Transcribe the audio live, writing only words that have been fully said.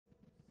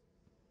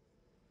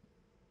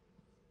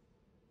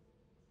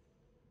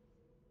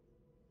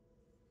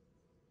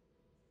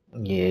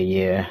Yeah,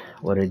 yeah.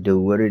 What it do?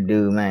 What it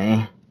do,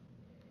 man?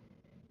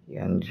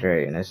 Young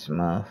Dre and this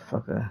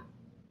motherfucker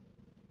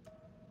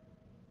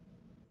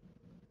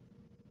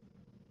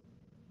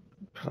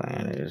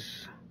playing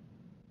this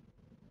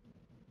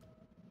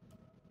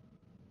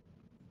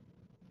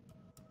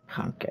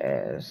punk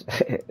ass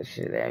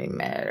shit that he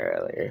mad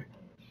earlier.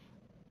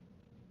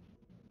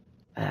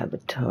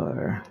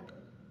 Avatar.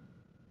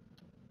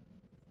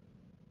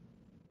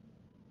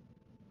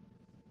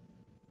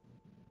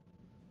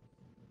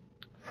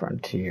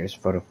 Frontiers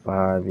for the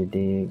five, you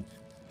dig?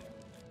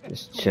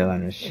 Just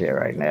chilling and shit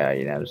right now,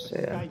 you know what I'm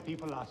saying?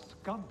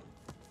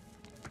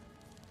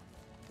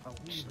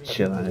 Just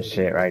chilling and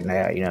shit right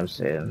now, you know what I'm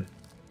saying?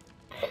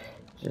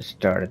 Just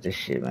started this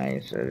shit,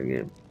 man, so to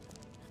get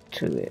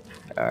to it.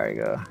 Alright,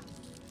 go.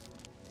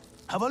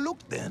 Have a look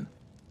then.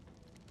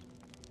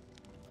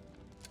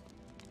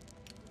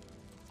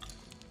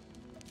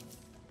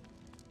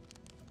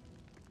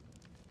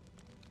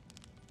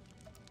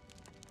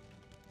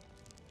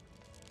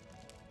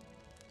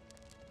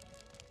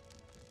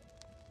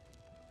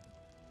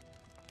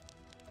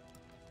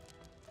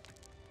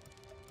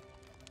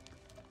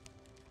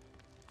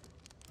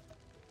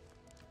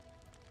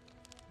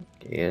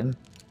 Good.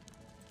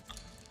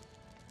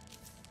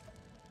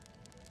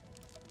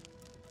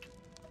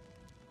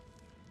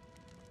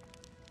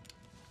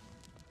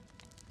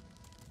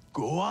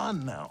 Go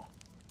on now.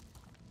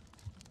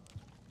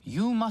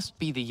 You must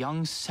be the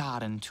young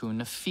Sarentu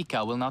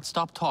Nafika will not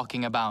stop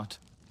talking about.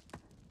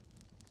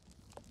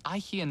 I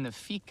hear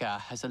Nafika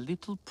has a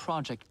little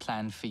project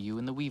planned for you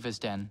in the Weaver's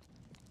Den.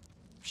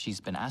 She's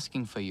been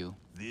asking for you.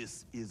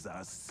 This is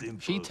a simple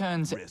She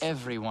turns recipe.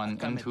 everyone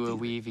I into a cannot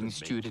weaving make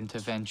student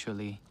it.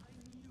 eventually.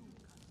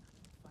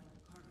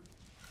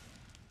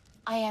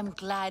 I am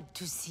glad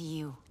to see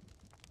you.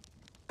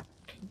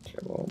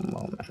 Teachable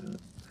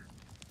moment.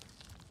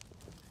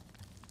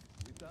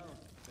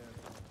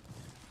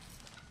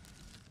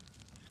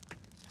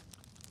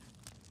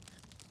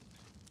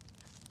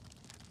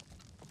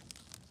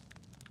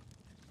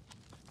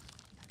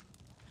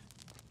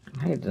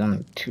 I had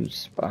only two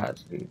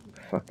spots, dude.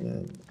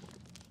 Fucking.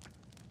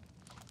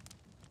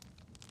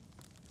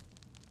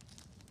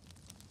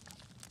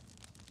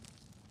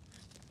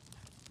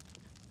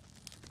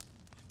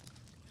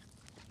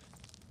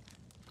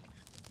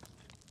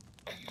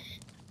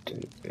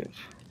 Stupid.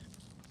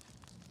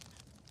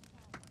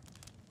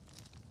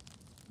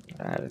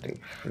 I had to do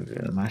fruit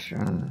and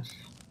mushrooms.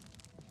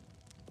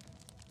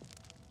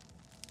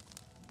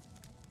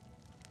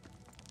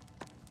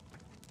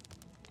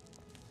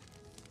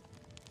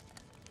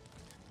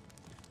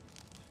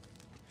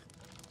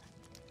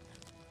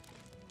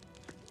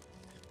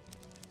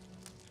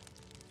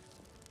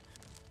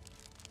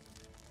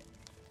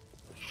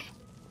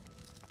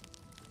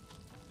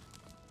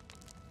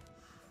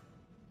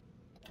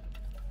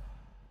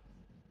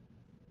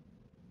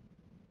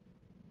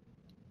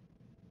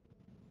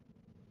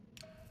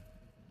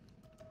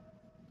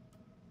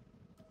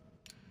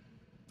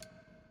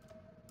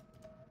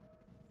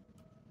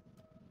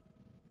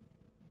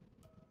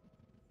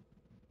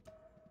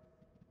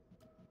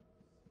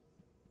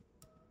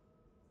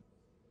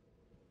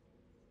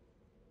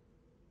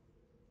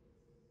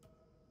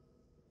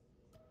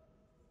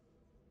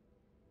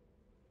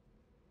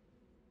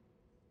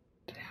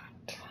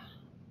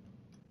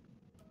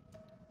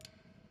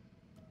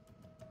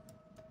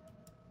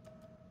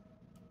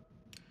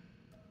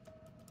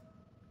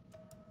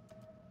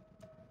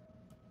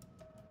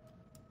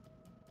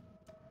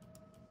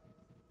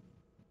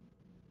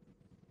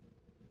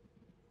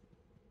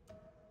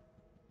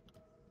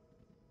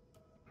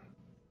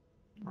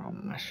 Raw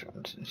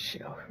mushrooms and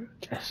shell fruit.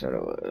 That's what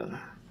it was.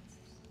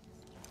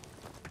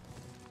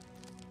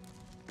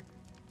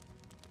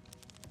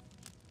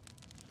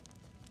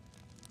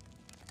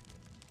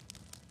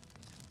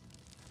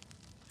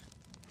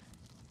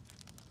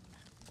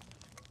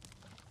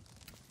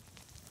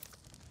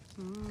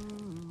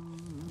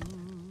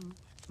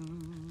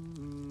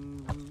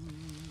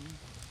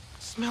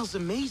 Smells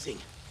amazing.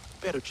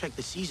 Better check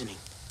the seasoning.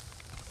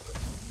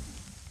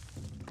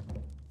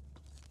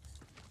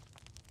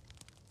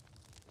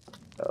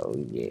 Oh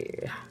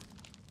yeah.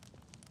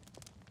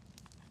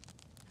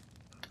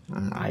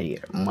 I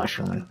eat a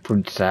mushroom and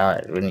fruit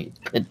salad when you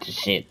put the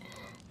shit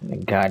in the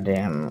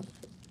goddamn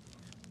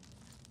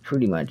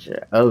pretty much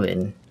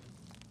oven.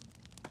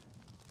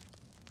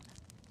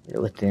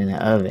 Within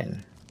the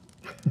oven.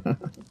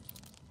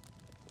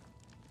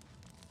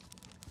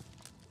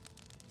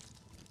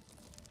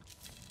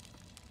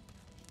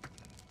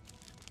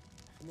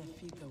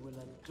 Nafika will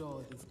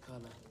adore this color.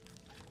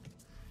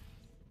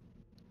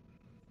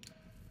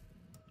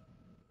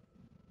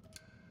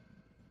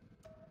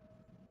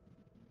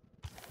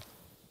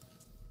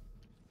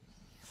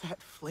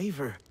 That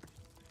flavor.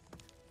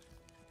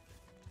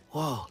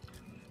 Whoa.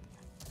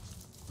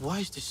 Why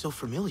is this so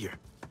familiar?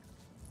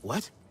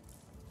 What?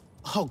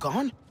 All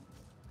gone?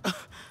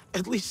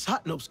 At least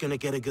Satnop's gonna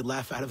get a good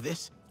laugh out of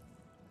this.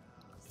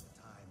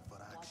 Time for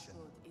action.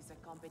 What good is a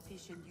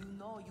competition you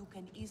know you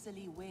can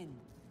easily win?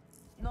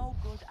 No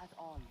good at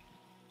all.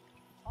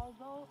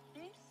 Although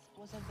this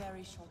was a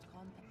very short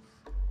combat.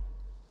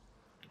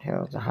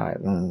 Hell's a high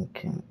room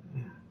can.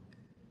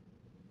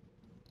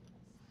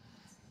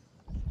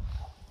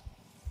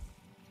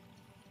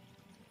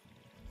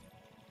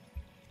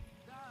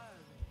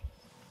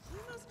 We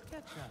must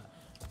catch up.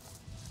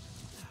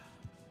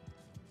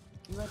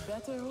 You had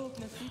better hope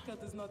Nafika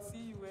does not see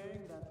you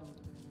wearing that old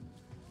thing.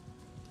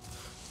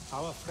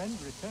 Our friend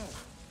returned.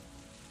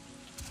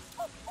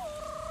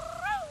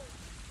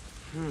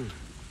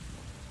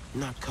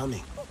 Not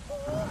coming.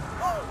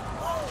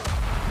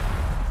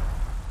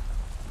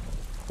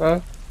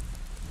 Huh?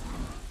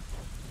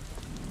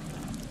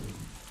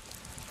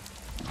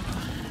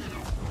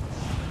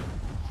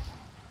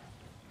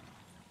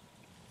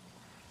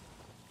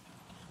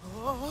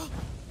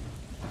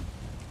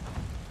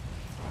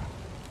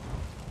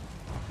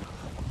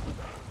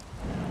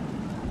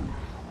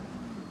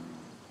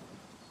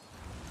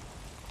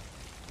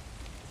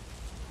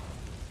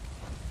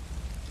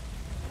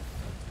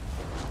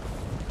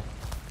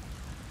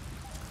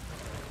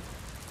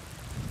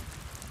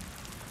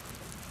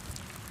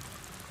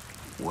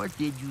 What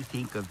did you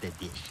think of the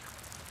dish?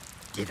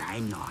 Did I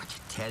not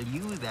tell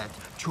you that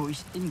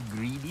choice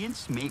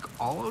ingredients make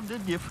all the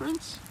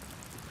difference?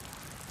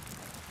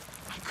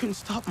 I couldn't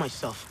stop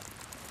myself.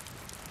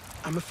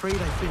 I'm afraid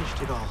I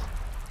finished it all.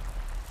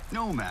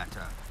 No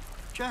matter.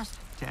 Just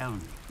tell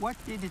me, what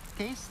did it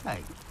taste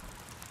like?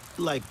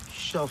 Like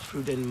shell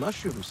fruit and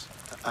mushrooms,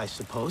 I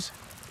suppose.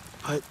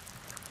 But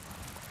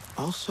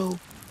also,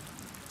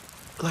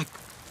 like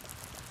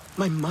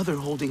my mother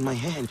holding my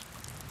hand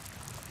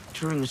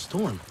during a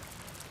storm.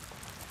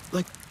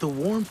 Like the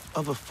warmth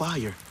of a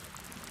fire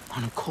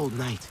on a cold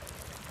night.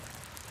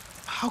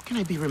 How can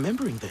I be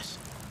remembering this?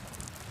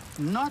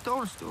 Not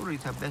all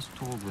stories are best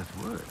told with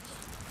words.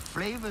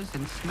 Flavors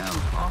and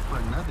smells offer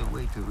another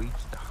way to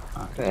reach the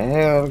heart. What the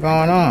hell is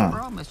going I on?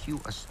 promise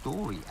you a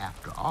story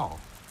after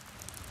all.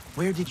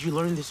 Where did you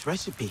learn this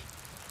recipe?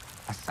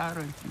 A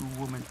Sarantu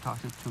woman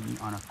taught it to me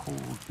on a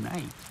cold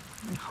night.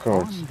 Of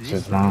course, On it's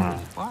this his mom.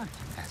 day, but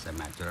as a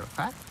matter of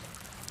fact,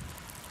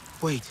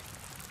 Wait.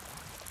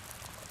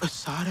 A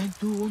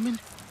Sarantu woman?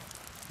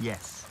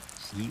 yes,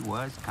 she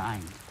was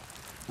kind,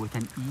 with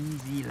an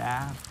easy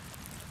laugh,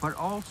 but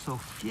also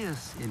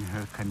fierce in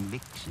her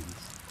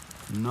convictions.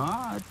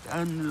 Not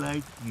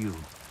unlike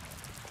you.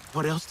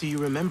 What else do you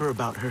remember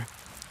about her?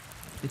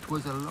 It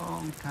was a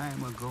long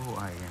time ago,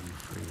 I am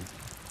afraid.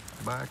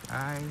 But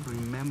I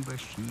remember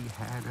she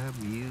had a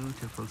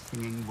beautiful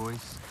singing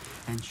voice,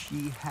 and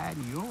she had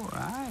your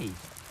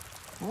eyes.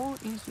 Or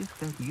is it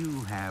that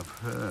you have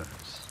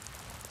hers?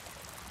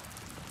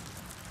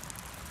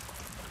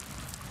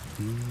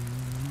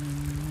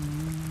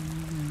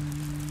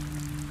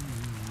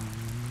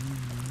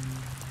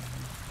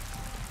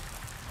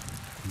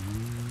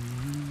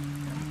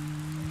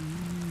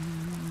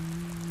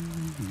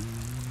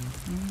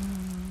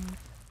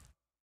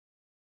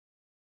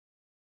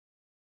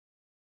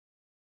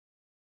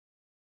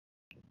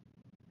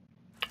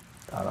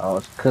 Thought I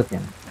was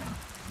cooking.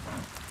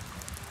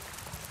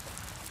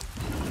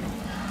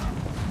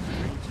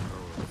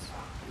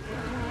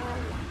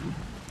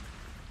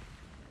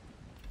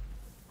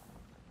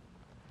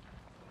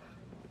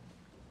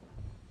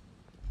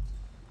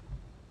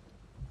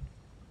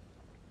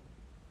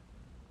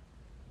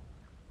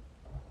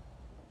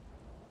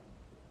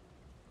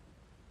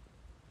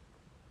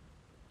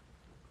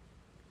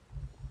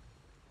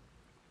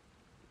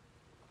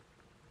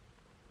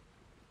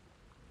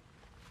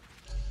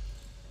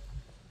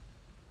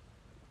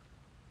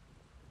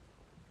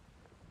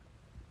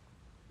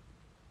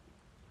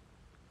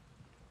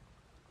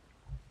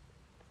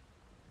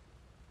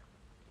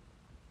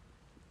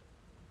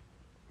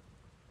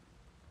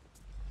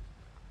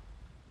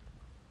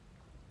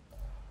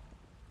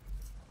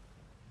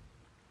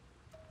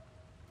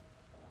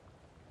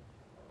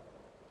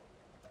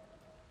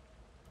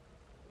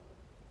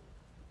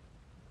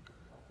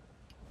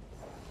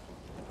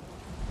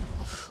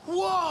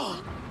 Whoa!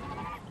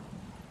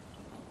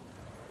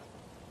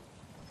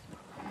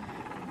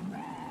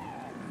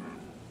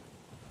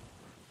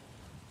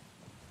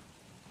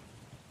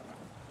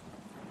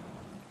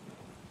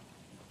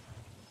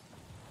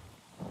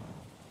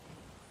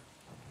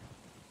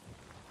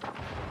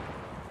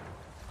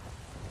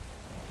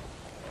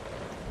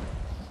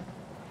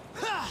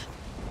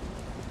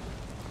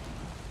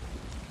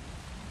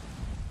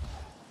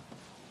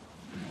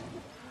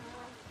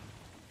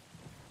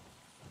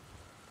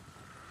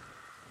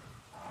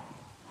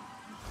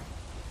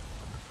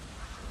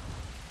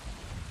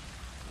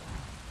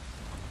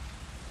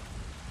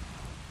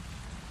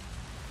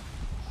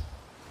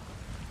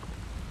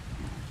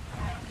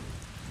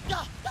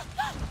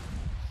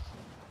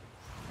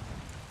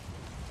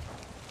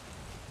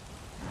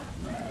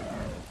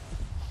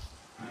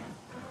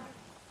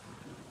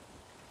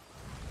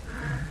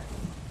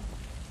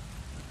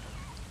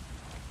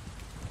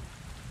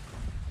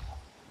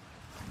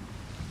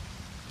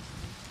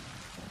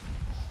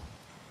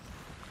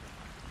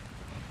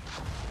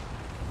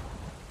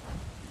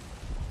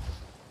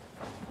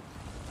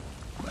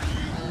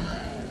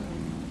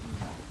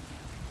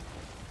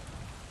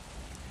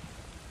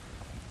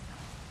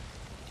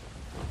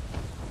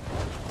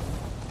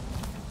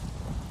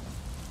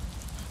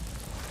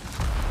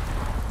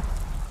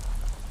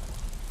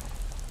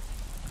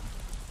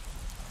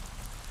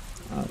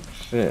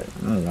 shit. I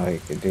didn't know you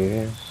could do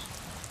this.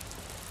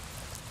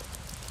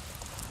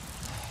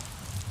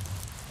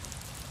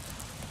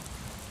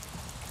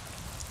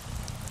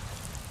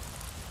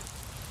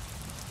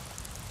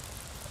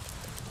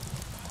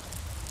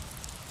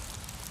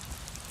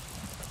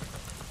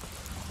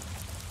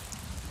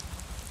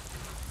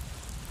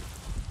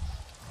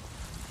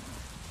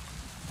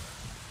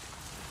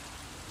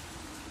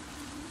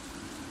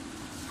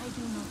 I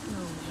do not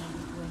know where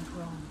it went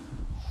wrong,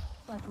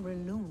 but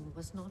Reloon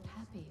was not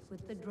happy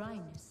with the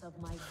dryness of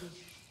my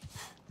wish.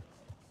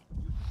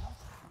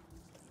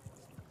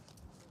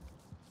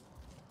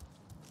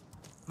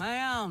 My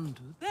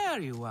Andu, there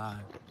you are.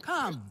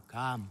 Come,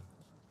 come.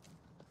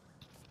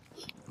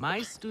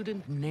 My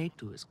student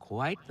Netu is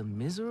quite the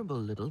miserable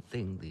little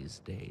thing these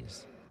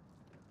days.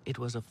 It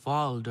was a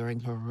fall during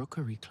her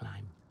rookery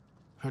climb.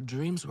 Her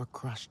dreams were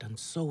crushed, and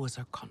so was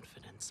her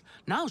confidence.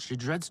 Now she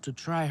dreads to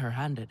try her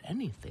hand at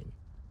anything.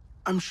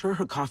 I'm sure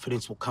her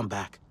confidence will come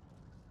back.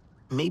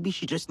 Maybe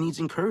she just needs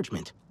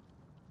encouragement.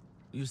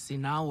 You see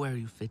now where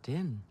you fit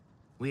in.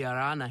 We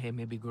Aranahe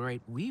may be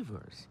great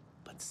weavers,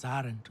 but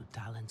Sarentu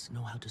talents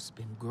know how to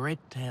spin great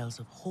tales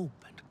of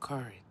hope and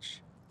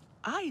courage.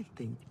 I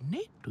think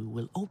Netu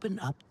will open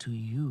up to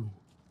you.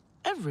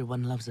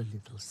 Everyone loves a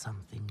little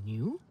something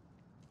new.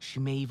 She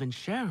may even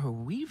share her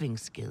weaving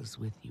skills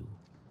with you.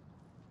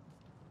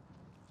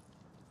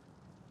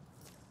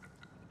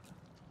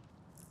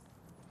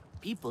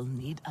 People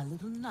need a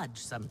little nudge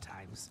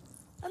sometimes.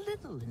 A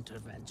little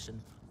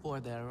intervention for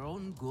their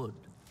own good.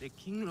 The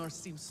Kinglor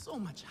seems so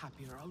much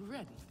happier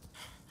already.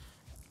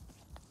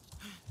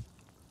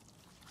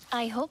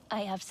 I hope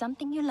I have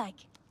something you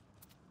like.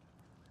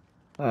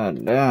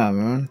 God damn,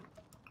 man.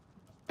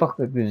 Fuck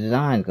if the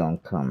design gonna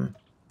come.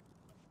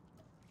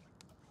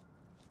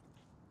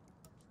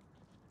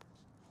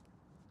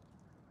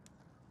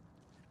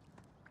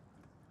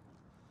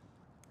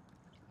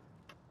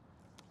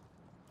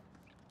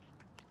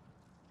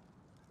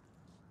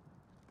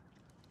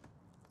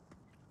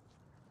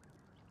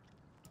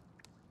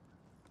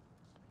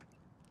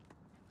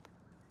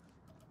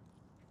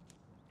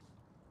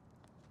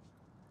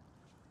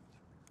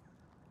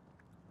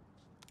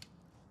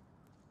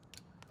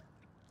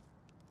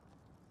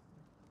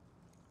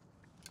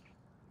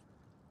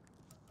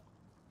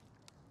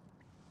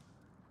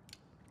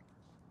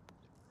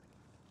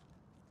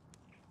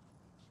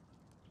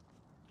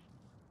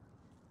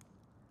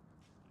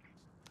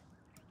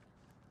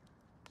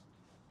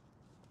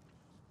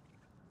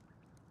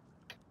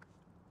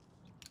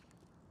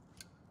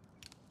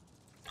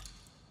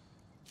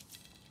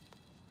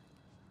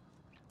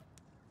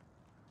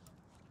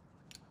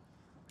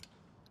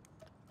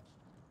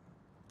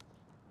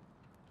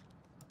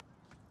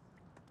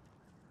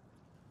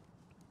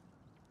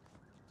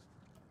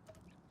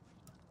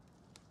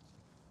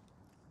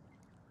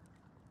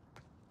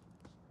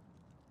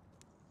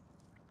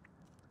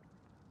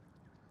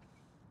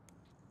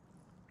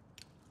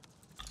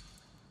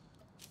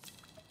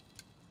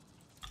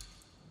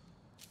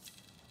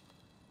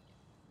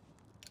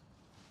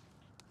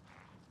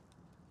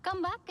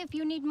 Come back if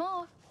you need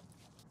more.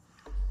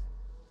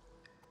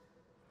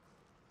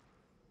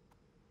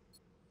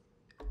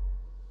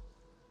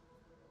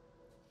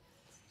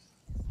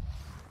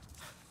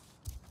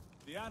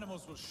 The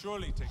animals will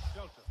surely take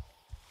shelter.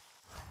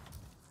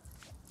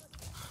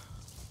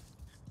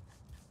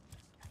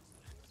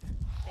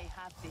 They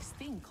have this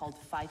thing called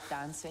fight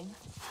dancing.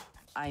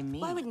 I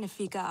mean... Why would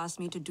Nafika ask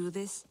me to do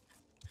this?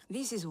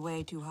 This is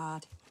way too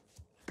hard.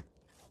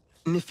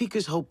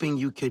 Nafika's hoping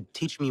you could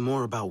teach me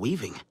more about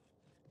weaving.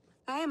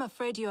 I am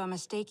afraid you are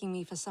mistaking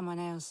me for someone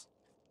else.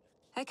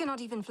 I cannot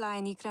even fly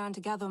an Ikran to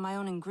gather my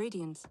own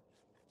ingredients.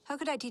 How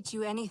could I teach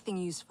you anything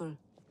useful?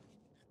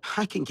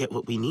 I can get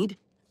what we need.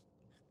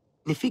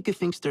 Nafika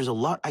thinks there's a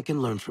lot I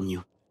can learn from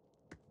you.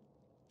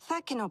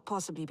 That cannot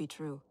possibly be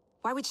true.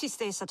 Why would she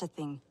say such a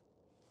thing?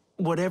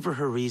 Whatever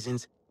her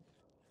reasons,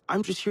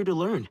 I'm just here to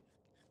learn.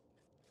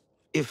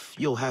 If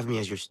you'll have me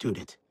as your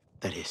student,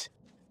 that is.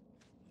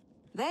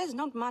 There's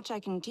not much I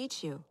can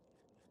teach you.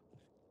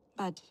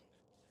 But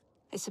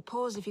I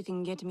suppose if you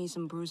can get me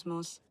some bruise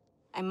moss,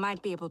 I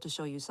might be able to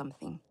show you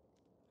something.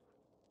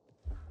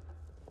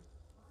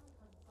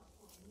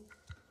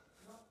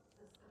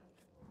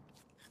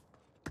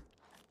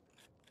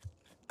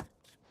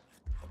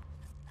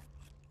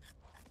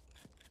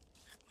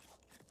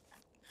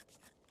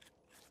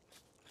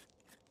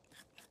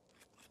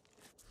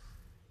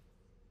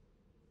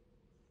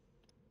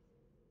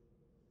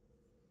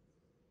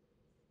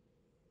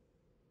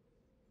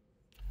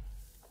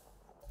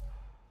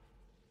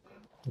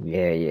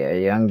 Yeah,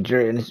 young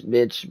Dre and this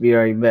bitch be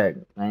right back,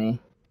 man.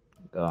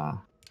 Go on.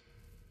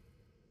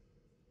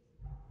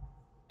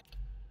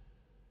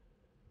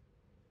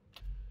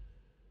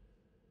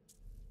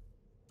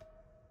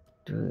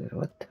 Dude,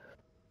 what the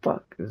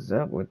fuck is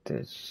up with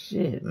this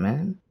shit,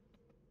 man?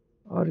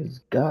 All these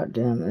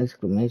goddamn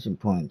exclamation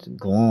points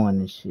glowing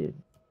and shit.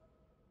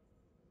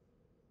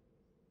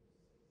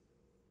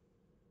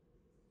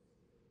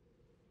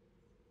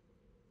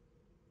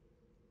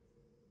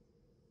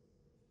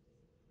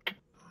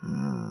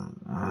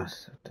 I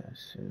set that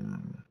shit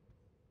on.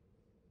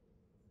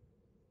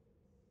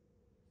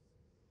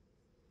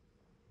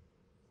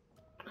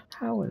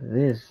 How is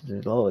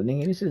this low,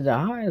 nigga? This is the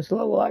highest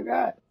level I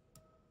got.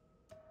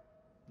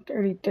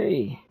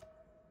 33.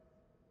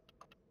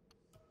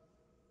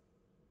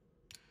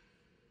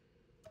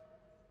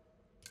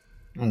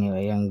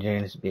 Anyway, young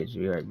Janice bitch,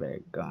 be right back.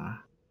 Gone.